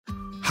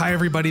Hi,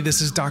 everybody.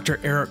 This is Dr.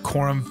 Eric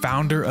Corum,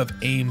 founder of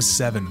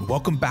AIM7.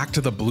 Welcome back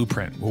to The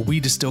Blueprint, where we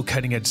distill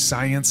cutting-edge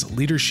science,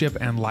 leadership,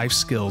 and life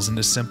skills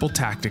into simple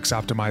tactics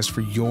optimized for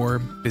your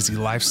busy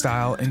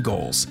lifestyle and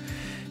goals.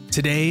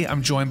 Today,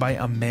 I'm joined by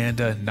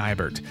Amanda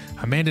Nighbert.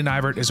 Amanda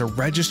Nighbert is a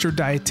registered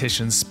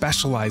dietitian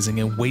specializing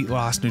in weight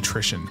loss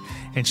nutrition,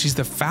 and she's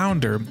the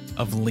founder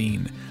of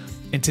Lean.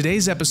 In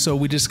today's episode,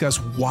 we discuss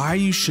why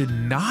you should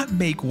not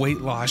make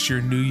weight loss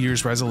your New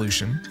Year's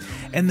resolution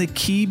and the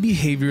key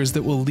behaviors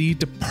that will lead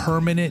to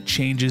permanent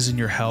changes in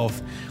your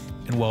health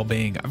and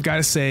well-being. I've got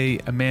to say,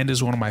 Amanda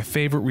is one of my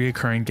favorite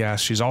reoccurring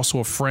guests. She's also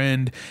a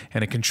friend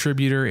and a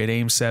contributor at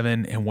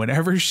AIM7, and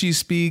whenever she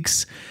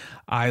speaks,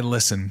 I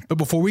listen. But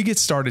before we get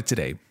started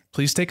today,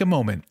 please take a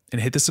moment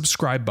and hit the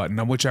subscribe button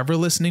on whichever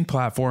listening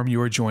platform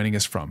you are joining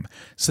us from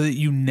so that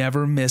you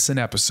never miss an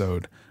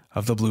episode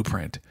of The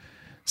Blueprint.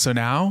 So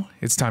now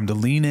it's time to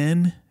lean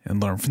in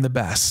and learn from the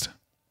best.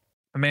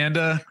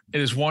 Amanda,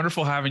 it is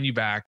wonderful having you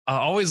back. I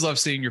always love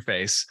seeing your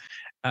face.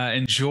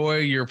 Enjoy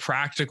your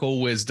practical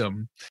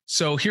wisdom.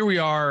 So here we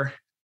are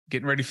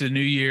getting ready for the new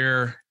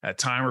year, at a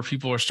time where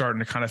people are starting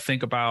to kind of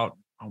think about,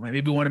 oh,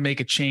 maybe I want to make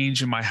a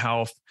change in my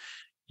health.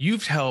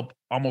 You've helped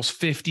almost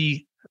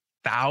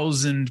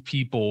 50,000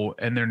 people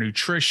in their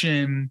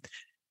nutrition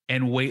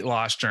and weight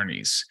loss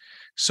journeys.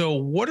 So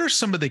what are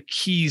some of the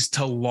keys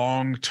to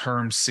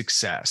long-term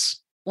success?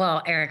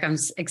 Well, Eric, I'm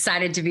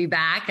excited to be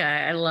back.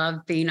 I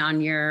love being on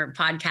your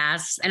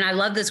podcast. And I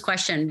love this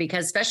question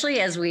because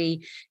especially as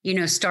we,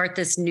 start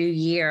this new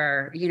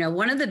year,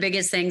 one of the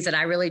biggest things that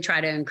I really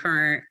try to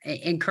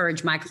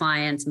encourage my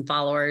clients and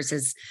followers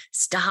is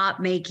stop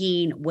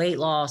making weight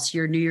loss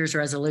your New Year's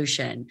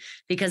resolution,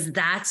 because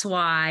that's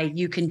why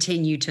you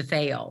continue to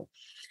fail.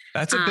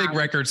 That's a big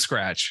record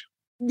scratch.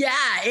 Yeah,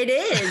 it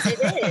is.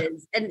 It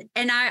is.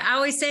 And I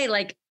always say,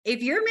 like,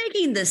 if you're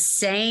making the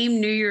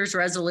same New Year's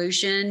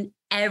resolution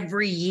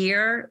every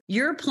year,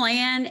 your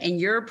plan and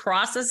your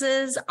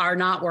processes are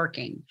not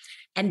working.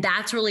 And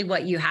that's really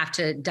what you have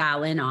to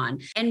dial in on.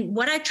 And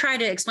what I try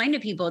to explain to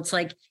people, it's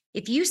like,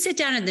 if you sit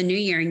down in the new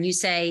year and you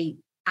say,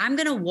 I'm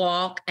going to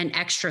walk an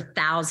extra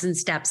 1,000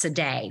 steps a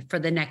day for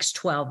the next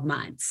 12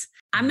 months.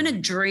 I'm going to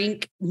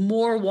drink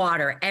more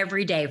water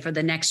every day for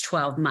the next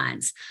 12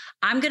 months.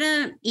 I'm going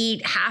to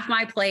eat half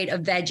my plate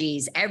of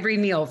veggies every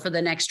meal for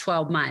the next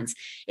 12 months.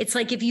 It's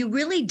like, if you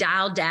really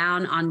dial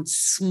down on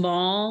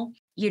small,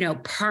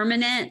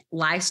 permanent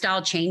lifestyle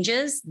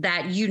changes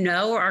that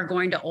are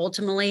going to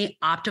ultimately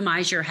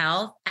optimize your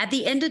health, at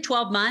the end of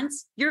 12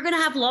 months, you're going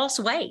to have lost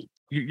weight.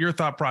 Your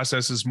thought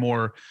process is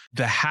more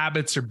the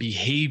habits or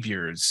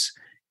behaviors,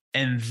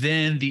 and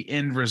then the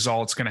end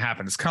result's going to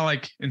happen. It's kind of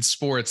like in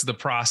sports, the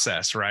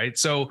process, right?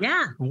 So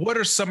what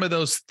are some of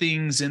those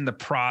things in the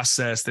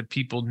process that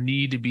people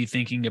need to be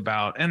thinking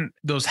about, and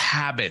those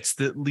habits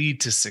that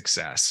lead to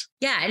success?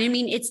 Yeah. And I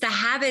mean, it's the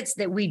habits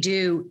that we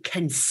do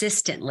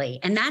consistently.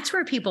 And that's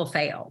where people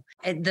fail.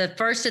 At the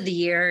first of the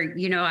year,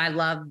 I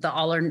love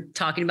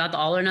talking about the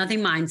all or nothing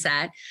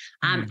mindset.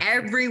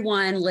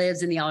 Everyone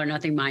lives in the all or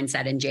nothing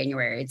mindset in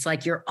January. It's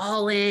like, you're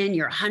all in,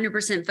 you're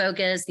 100%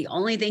 focused. The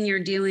only thing you're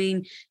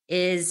doing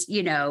is,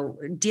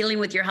 dealing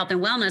with your health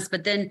and wellness.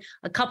 But then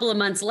a couple of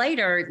months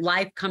later,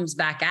 life comes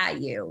back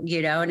at you,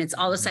 and it's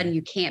all of a sudden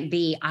you can't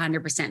be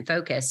 100%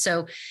 focused.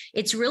 So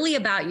it's really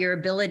about your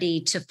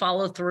ability to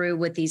follow through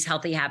with these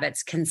healthy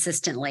habits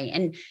consistently.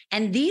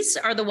 And these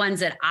are the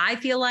ones that I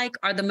feel like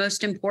are the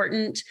most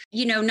important,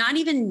 not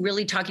even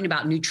really talking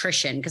about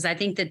nutrition, because I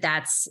think that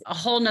that's a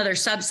whole nother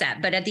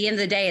subset. But at the end of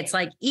the day, it's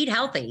like, eat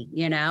healthy,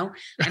 don't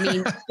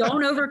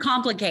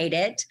overcomplicate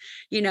it,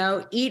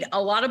 eat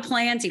a lot of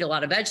plants, eat a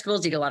lot of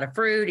vegetables, eat a lot of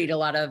fruit, eat a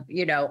lot of,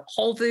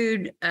 whole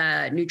food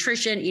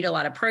nutrition, eat a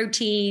lot of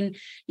protein,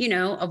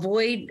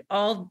 avoid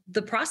all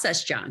the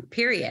processed junk,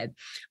 period.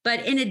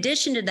 But in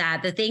addition to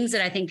that, the things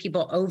that I think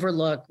people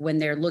overlook when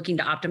they're looking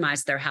to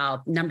optimize their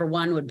health, number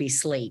one would be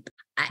sleep.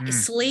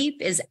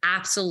 Sleep is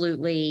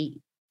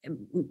absolutely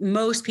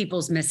most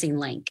people's missing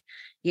link.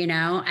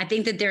 I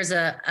think that there's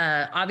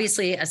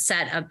obviously a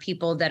set of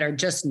people that are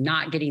just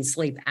not getting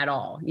sleep at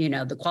all.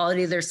 The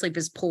quality of their sleep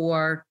is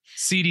poor.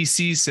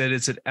 CDC said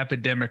it's at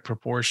epidemic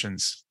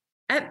proportions.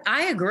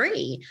 I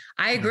agree.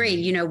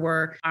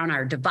 We're on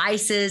our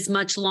devices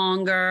much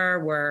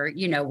longer.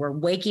 We're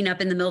waking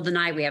up in the middle of the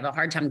night. We have a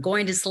hard time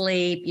going to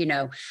sleep,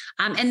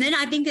 and then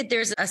I think that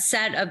there's a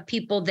set of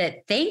people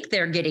that think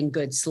they're getting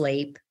good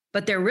sleep,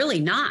 but they're really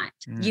not.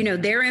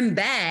 They're in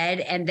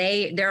bed and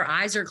their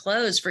eyes are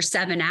closed for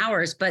 7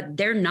 hours, but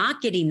they're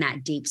not getting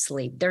that deep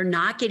sleep. They're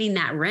not getting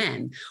that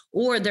REM,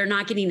 or they're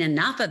not getting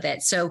enough of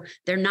it. So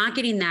they're not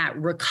getting that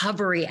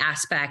recovery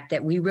aspect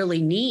that we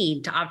really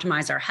need to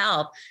optimize our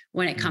health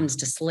when it comes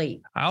to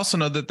sleep. I also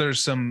know that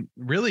there's some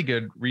really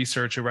good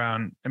research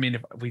around,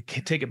 if we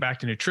take it back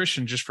to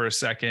nutrition just for a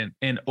second,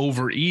 and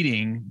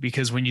overeating,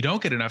 because when you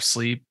don't get enough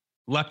sleep,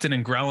 leptin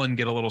and ghrelin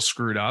get a little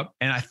screwed up.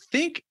 And I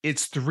think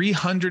it's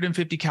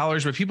 350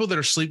 calories, but people that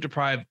are sleep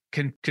deprived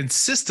can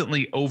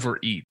consistently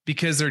overeat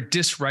because they're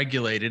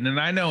dysregulated. And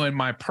I know in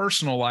my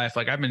personal life,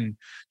 like I've been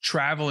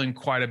traveling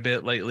quite a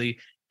bit lately,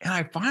 and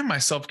I find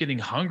myself getting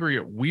hungry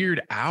at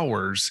weird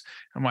hours.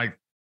 I'm like,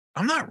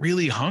 I'm not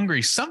really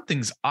hungry.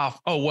 Something's off.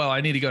 Oh, well, I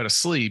need to go to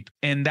sleep.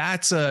 And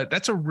that's a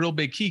real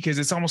big key, because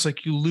it's almost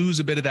like you lose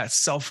a bit of that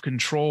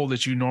self-control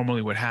that you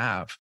normally would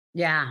have.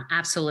 Yeah,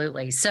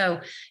 absolutely.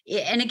 So,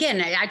 and again,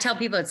 I tell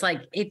people, it's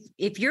like,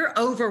 if you're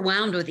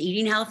overwhelmed with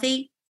eating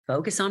healthy,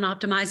 focus on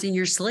optimizing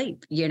your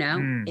sleep.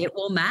 It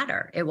will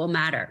matter. It will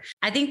matter.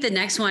 I think the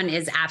next one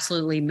is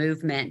absolutely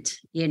movement.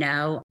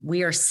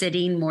 We are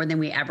sitting more than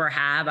we ever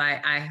have.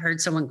 I heard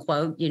someone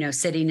quote,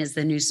 sitting is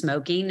the new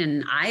smoking.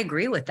 And I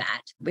agree with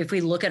that. If we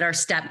look at our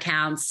step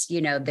counts,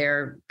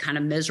 they're kind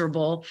of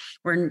miserable.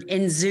 We're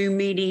in Zoom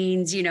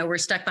meetings, we're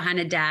stuck behind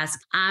a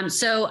desk.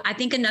 So I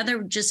think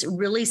another just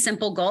really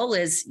simple goal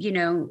is,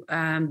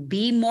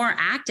 be more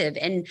active.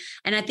 And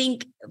I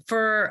think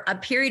for a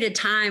period of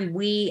time,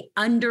 we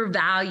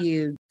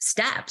undervalued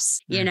steps.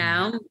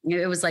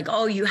 It was like,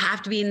 oh, you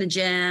have to be in the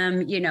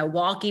gym,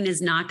 walking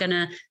is not going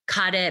to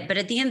cut it. But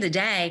at the end of the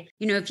day,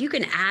 if you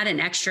can add an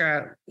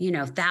extra,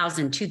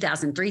 1,000,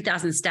 2,000,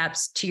 3,000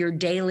 steps to your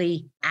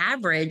daily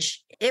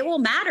average, it will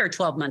matter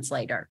 12 months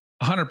later.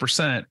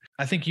 100%.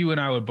 I think you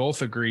and I would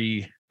both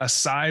agree,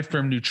 aside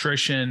from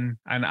nutrition,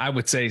 and I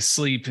would say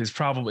sleep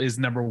is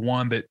number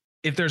one, but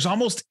if there's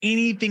almost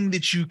anything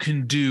that you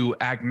can do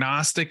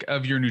agnostic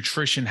of your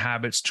nutrition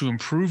habits to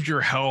improve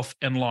your health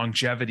and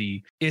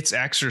longevity, it's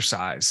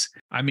exercise.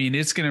 I mean,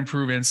 it's going to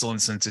improve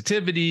insulin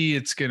sensitivity.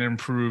 It's going to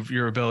improve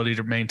your ability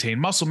to maintain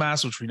muscle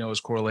mass, which we know is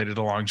correlated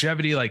to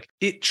longevity. Like,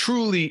 it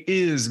truly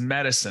is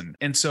medicine.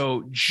 And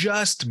so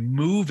just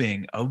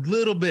moving a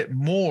little bit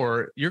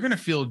more, you're going to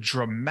feel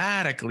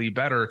dramatically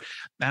better.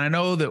 And I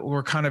know that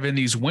we're kind of in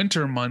these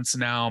winter months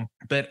now,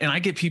 and I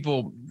get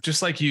people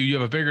just like you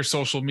have a bigger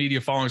social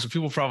media following. So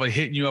people probably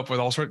hitting you up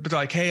with all sorts, but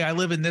like, hey, I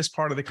live in this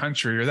part of the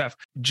country or that.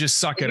 Just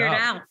suck it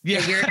up.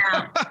 Figure it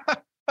out.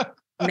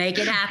 Make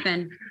it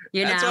happen.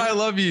 That's why I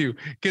love you,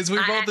 because we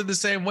both did the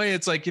same way.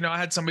 It's like, I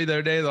had somebody the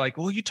other day, they're like,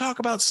 well, you talk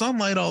about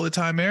sunlight all the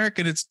time, Eric,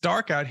 and it's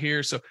dark out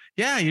here. So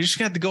yeah, you just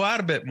have to go out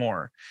a bit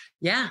more.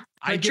 Yeah.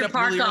 I get up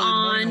really early in the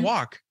morning and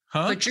walk.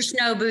 Put your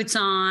snow boots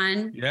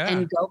on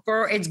and go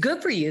it's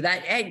good for you.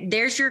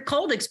 There's your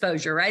cold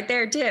exposure right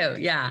there too.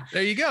 Yeah.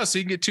 There you go. So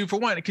you can get 2 for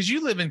 1, because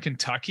you live in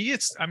Kentucky. You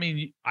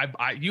and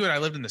I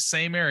lived in the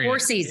same area. 4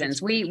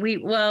 seasons. We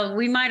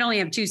might only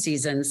have 2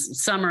 seasons,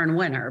 summer and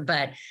winter,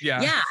 but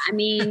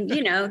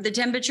the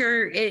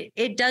temperature,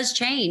 it does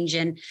change.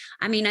 And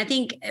I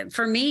think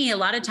for me, a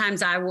lot of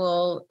times I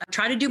will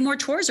try to do more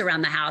chores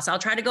around the house. I'll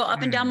try to go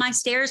up and down my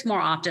stairs more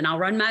often. I'll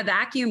run my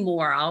vacuum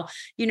more. I'll,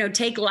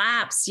 take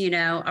laps,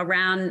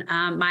 around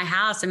my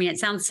house. It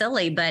sounds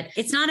silly, but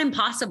it's not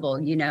impossible.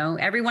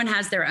 Everyone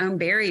has their own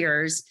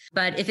barriers,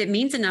 but if it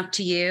means enough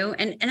to you,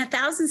 and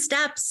 1,000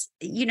 steps,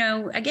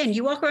 again,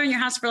 you walk around your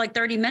house for like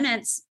 30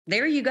 minutes,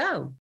 there you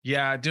go.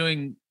 Yeah.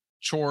 Doing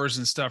chores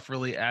and stuff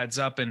really adds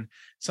up. And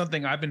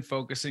something I've been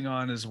focusing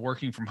on is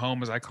working from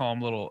home, as I call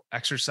them, little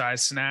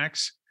exercise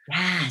snacks.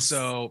 Yes. And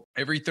so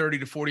every 30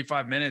 to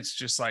 45 minutes,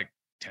 just like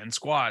 10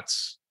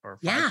 squats or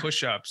 5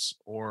 push-ups,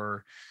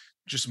 or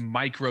just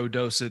micro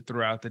dose it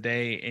throughout the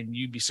day, and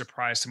you'd be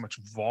surprised how much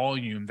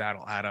volume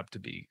that'll add up to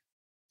be.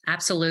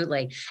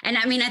 Absolutely. And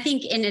I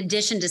think in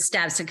addition to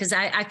steps, because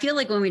I feel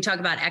like when we talk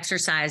about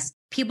exercise,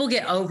 people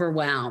get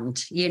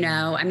overwhelmed,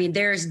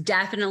 there's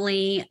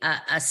definitely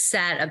a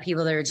set of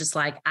people that are just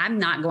like, I'm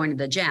not going to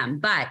the gym.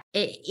 But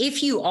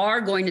if you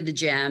are going to the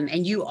gym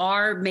and you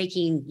are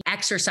making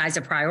exercise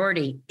a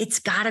priority, it's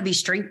got to be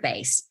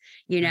strength-based.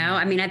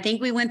 I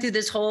think we went through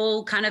this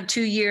whole kind of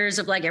 2 years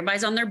of like,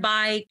 everybody's on their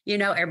bike,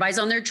 everybody's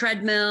on their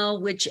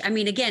treadmill, which,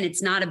 again,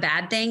 it's not a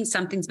bad thing.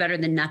 Something's better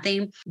than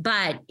nothing.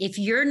 But if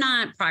you're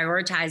not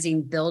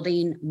prioritizing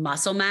building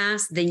muscle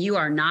mass, then you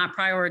are not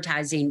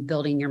prioritizing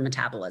building your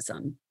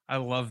metabolism. I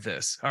love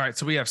this. All right.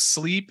 So we have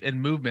sleep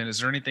and movement. Is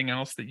there anything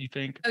else that you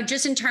think? So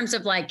just in terms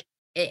of like,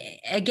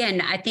 again,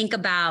 I think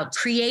about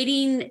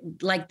creating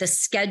like the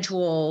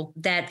schedule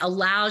that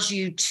allows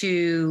you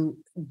to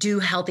do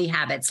healthy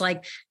habits,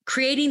 like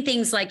creating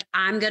things like,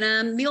 I'm going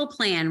to meal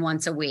plan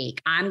once a week.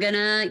 I'm going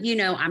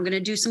to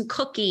do some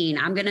cooking.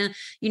 I'm going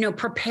to,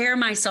 prepare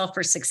myself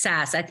for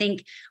success. I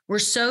think we're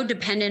so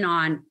dependent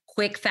on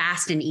quick,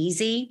 fast, and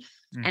easy.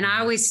 And I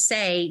always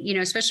say,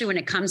 especially when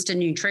it comes to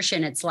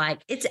nutrition, it's like,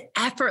 it's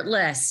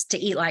effortless to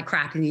eat like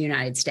crap in the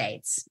United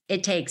States.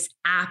 It takes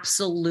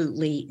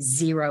absolutely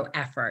zero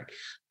effort,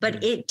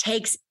 but it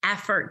takes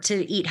effort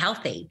to eat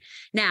healthy.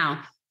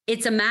 Now,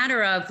 it's a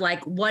matter of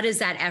like, what does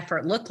that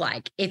effort look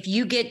like? If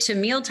you get to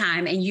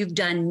mealtime and you've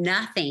done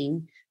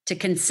nothing to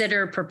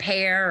consider,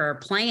 prepare, or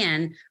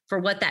plan for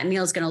what that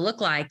meal is going to look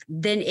like,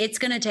 then it's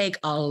going to take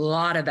a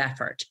lot of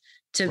effort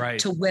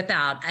to whip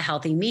out a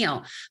healthy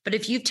meal. But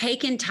if you've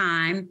taken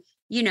time,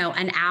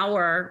 an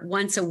hour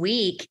once a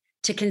week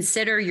to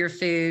consider your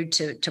food,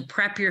 to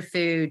prep your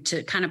food,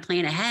 to kind of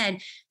plan ahead,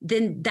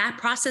 then that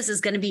process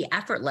is going to be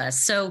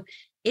effortless. So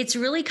it's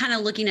really kind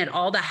of looking at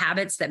all the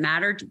habits that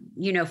matter,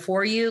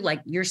 for you,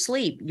 like your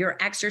sleep, your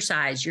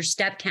exercise, your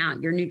step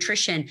count, your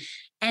nutrition,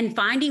 and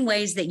finding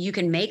ways that you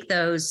can make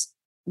those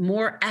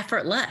more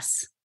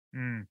effortless.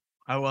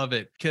 I love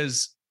it,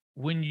 because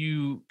when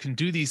you can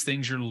do these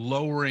things, you're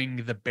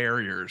lowering the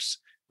barriers,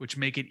 which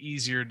make it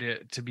easier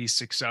to be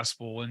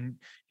successful. And,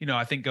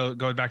 I think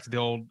going back to the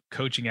old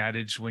coaching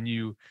adage, when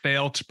you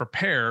fail to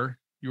prepare,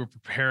 you're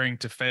preparing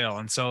to fail.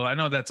 And so I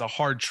know that's a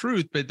hard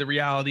truth, but the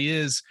reality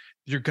is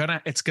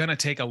it's going to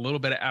take a little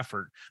bit of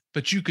effort,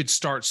 but you could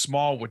start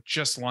small with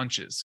just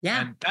lunches.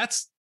 Yeah. And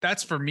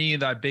that's for me,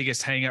 the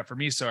biggest hang up for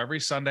me. So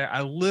every Sunday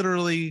I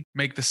literally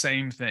make the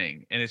same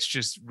thing, and it's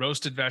just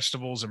roasted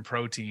vegetables and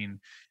protein.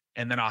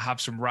 And then I'll have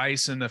some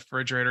rice in the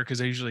refrigerator, because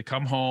I usually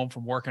come home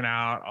from working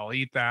out. I'll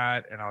eat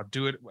that and I'll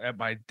do it at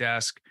my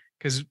desk,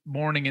 because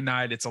morning and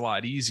night, it's a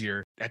lot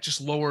easier. That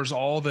just lowers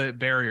all the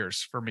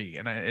barriers for me.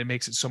 And it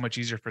makes it so much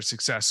easier for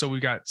success. So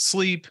we've got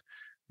sleep,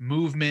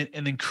 movement,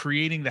 and then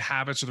creating the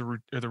habits or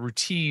the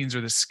routines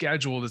or the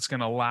schedule that's going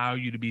to allow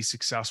you to be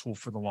successful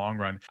for the long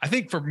run. I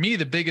think for me,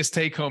 the biggest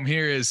take home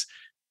here is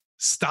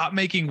stop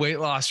making weight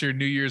loss your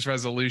New Year's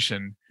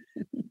resolution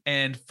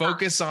and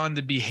focus on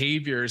the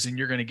behaviors, and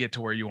you're going to get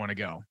to where you want to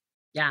go.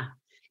 Yeah.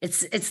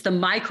 It's the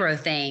micro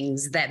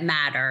things that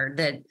matter,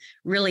 that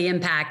really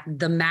impact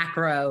the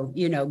macro,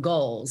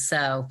 goals.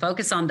 So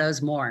focus on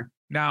those more.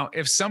 Now,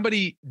 if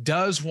somebody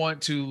does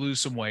want to lose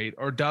some weight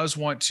or does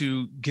want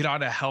to get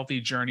on a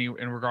healthy journey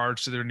in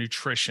regards to their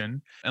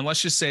nutrition, and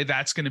let's just say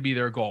that's going to be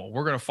their goal,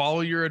 we're going to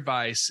follow your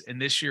advice. And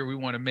this year we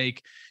want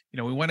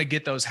to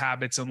get those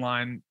habits in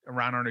line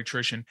around our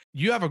nutrition.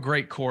 You have a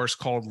great course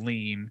called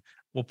Lean.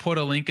 We'll put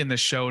a link in the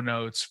show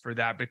notes for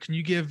that, but can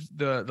you give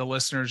the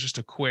listeners just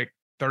a quick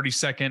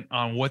 30-second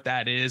on what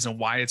that is and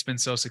why it's been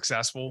so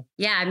successful?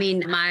 Yeah. I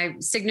mean, my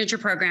signature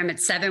program,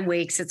 it's 7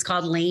 weeks. It's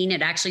called Lean.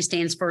 It actually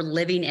stands for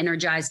Living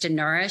Energized and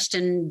Nourished.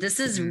 And this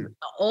is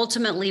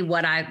ultimately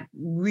what I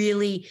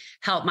really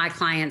help my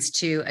clients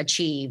to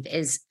achieve,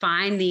 is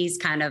find these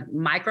kind of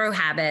micro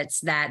habits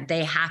that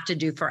they have to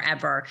do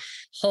forever,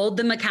 hold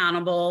them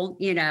accountable,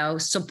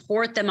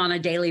 support them on a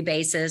daily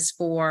basis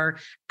for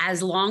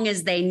as long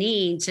as they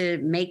need to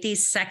make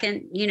these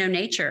second,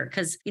 nature.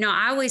 Because,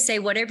 I always say,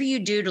 whatever you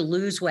do to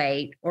lose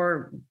weight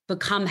or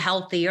become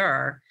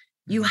healthier,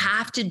 you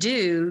have to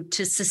do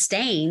to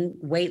sustain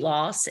weight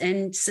loss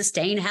and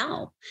sustain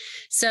health.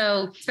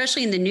 So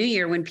especially in the new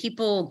year, when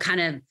people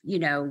kind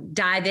of,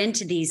 dive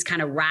into these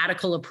kind of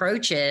radical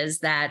approaches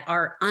that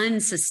are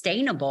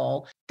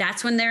unsustainable,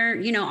 that's when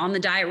they're, on the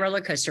diet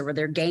roller coaster where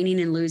they're gaining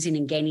and losing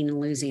and gaining and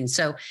losing.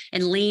 So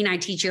in Lean, I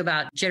teach you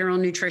about general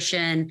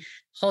nutrition,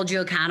 hold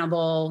you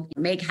accountable,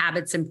 make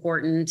habits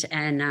important,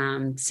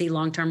 and see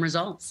long-term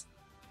results.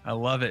 I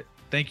love it.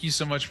 Thank you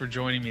so much for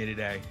joining me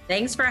today.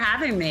 Thanks for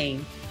having me.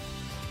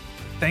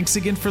 Thanks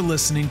again for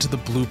listening to the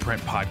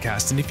Blueprint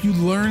Podcast. And if you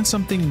learned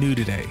something new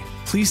today,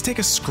 please take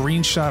a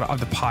screenshot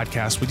of the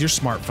podcast with your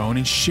smartphone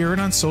and share it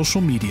on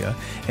social media,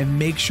 and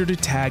make sure to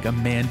tag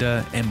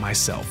Amanda and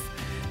myself.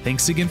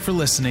 Thanks again for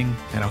listening,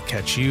 and I'll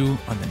catch you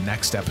on the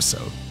next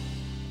episode.